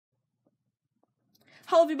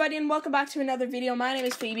Hello everybody and welcome back to another video. My name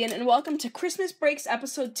is Fabian and welcome to Christmas Breaks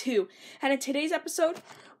episode 2. And in today's episode,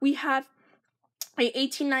 we have a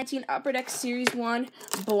 1819 Upper Deck Series 1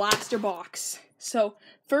 blaster box. So,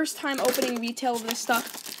 first time opening retail of this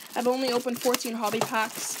stuff. I've only opened 14 hobby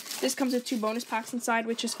packs. This comes with 2 bonus packs inside,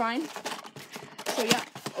 which is fine. So yeah,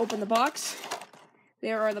 open the box.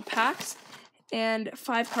 There are the packs. And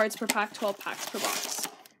 5 cards per pack, 12 packs per box.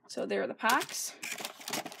 So there are the packs.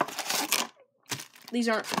 These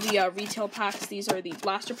aren't the retail packs, these are the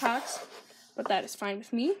blaster packs, but that is fine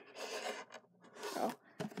with me. So,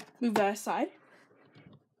 move that aside.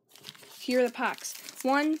 Here are the packs.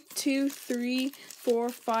 1, 2, 3, 4,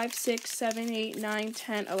 5, 6, 7, 8, 9,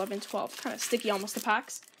 10, 11, 12. Kind of sticky, almost the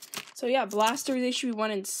packs. So yeah, blasters issue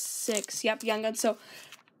 1 and 6. Yep, Young Guns. So,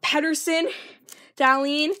 Pedersen,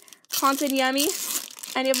 Dahlin,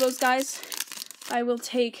 Kotkaniemi, any of those guys, I will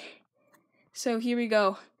take. So here we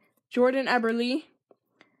go. Jordan Eberle,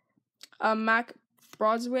 Mac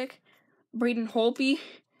Brodswick, Braden Holtby,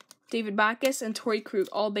 David Backes, and Torrey Krug,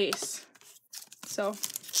 all base. So,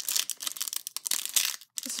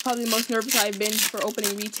 this is probably the most nervous I've been for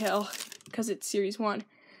opening retail because it's Series 1.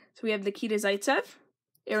 So we have Nikita Zaitsev,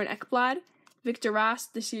 Aaron Ekblad, Victor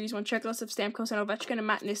Rask, the Series 1 checklist of Stamkos and Ovechkin, and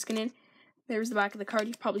Matt Niskanen. There's the back of the card.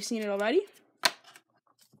 You've probably seen it already.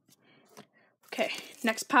 Okay,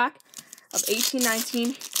 next pack of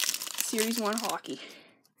 1819 Series 1 hockey.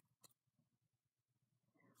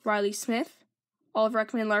 Riley Smith, Oliver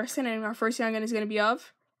Ekman-Larsson, and our first Young Gun is going to be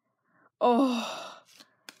of,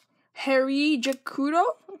 Harry Jacudo.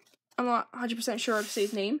 I'm not 100% sure how to say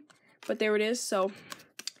his name, but there it is. So,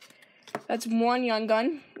 that's 1 Young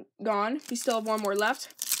Gun gone. We still have 1 more left.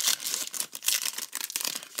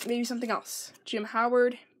 Maybe something else. Jim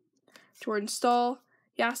Howard, Jordan Staal,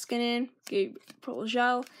 Yaskinen, Gabe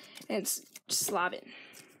Polgel, and Slavin.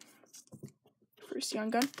 First Young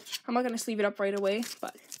Gun. I'm not going to sleeve it up right away,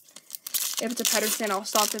 but if it's a Pedersen, I'll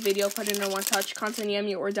stop the video, put it in one touch.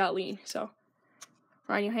 Kotkaniemi or Dahlin. So,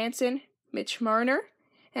 Ryan Johansson, Mitch Marner,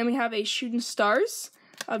 and we have a Shooting Stars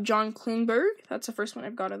of John Klingberg. That's the first one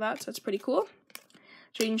I've got of that, so that's pretty cool.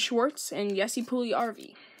 Jaden Schwartz and Jesse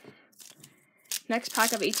Puljujärvi. Next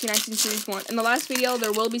pack of 1819 Series 1. In the last video,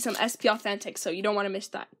 there will be some SP Authentic, so you don't want to miss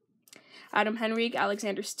that. Adam Henrique,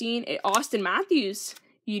 Alexander Steen, Austin Matthews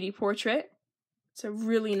UD Portrait. It's a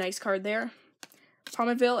really nice card there.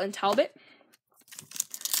 Pominville and Talbot.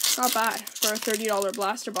 Not bad for a $30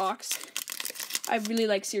 blaster box. I really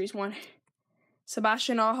like Series 1.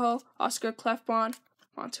 Sebastian Aho, Oscar Klefbon,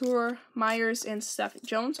 Montour, Myers, and Steph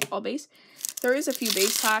Jones, all base. There is a few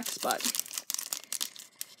base packs, but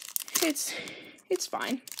it's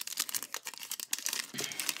fine.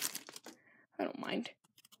 I don't mind.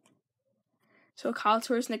 So Kyle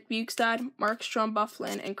Turris, Nick Bjugstad, Mark Strom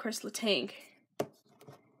Bufflin, and Chris Letang.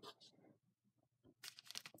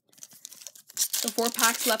 So 4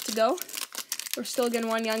 packs left to go. We're still getting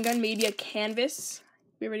 1 Young Gun, maybe a canvas.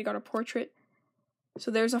 We already got a portrait. So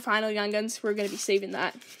there's a final Young Guns. We're going to be saving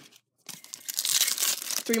that.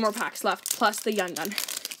 3 more packs left, plus the Young Gun.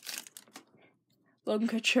 Logan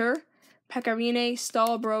Couture, Pekka Rinne,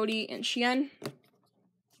 Stahl, Brody, and Sheehan.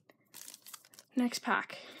 Next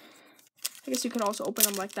pack. I guess you could also open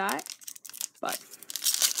them like that, but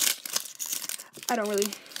I don't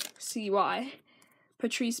really see why.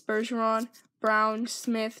 Patrice Bergeron, Brown,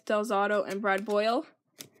 Smith, Delzato, and Brad Boyle.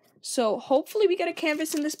 So hopefully we get a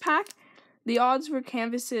canvas in this pack. The odds for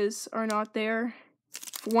canvases are not there.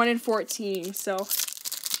 1 in 14, so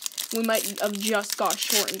we might have just got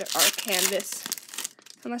shortened our canvas.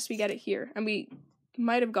 Unless we get it here. And we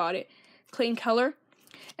might have got it. Clayton Keller.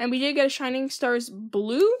 And we did get a Shining Stars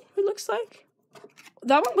blue, it looks like.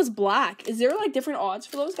 That one was black. Is there like different odds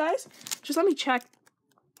for those guys? Just let me check.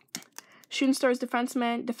 Shooting Stars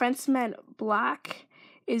defenseman black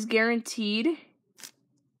is guaranteed.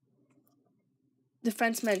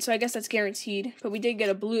 Defenseman, so I guess that's guaranteed. But we did get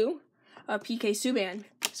a blue, PK Subban.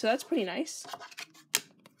 So that's pretty nice.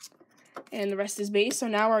 And the rest is base. So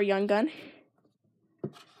now our Young Gun.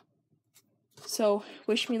 So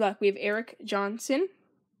wish me luck. We have Eric Johnson,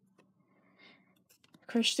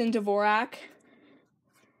 Christian Dvorak,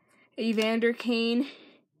 Evander Kane,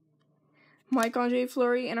 Marc-Andre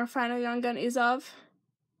Fleury, and our final Young Gun is of,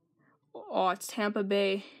 it's Tampa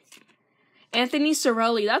Bay. Anthony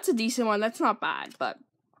Cirelli. That's a decent one. That's not bad, but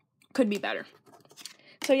could be better.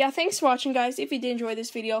 So yeah, thanks for watching, guys. If you did enjoy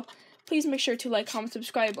this video, please make sure to like, comment,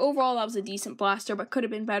 subscribe. Overall, that was a decent blaster, but could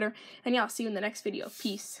have been better. And yeah, I'll see you in the next video.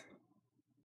 Peace.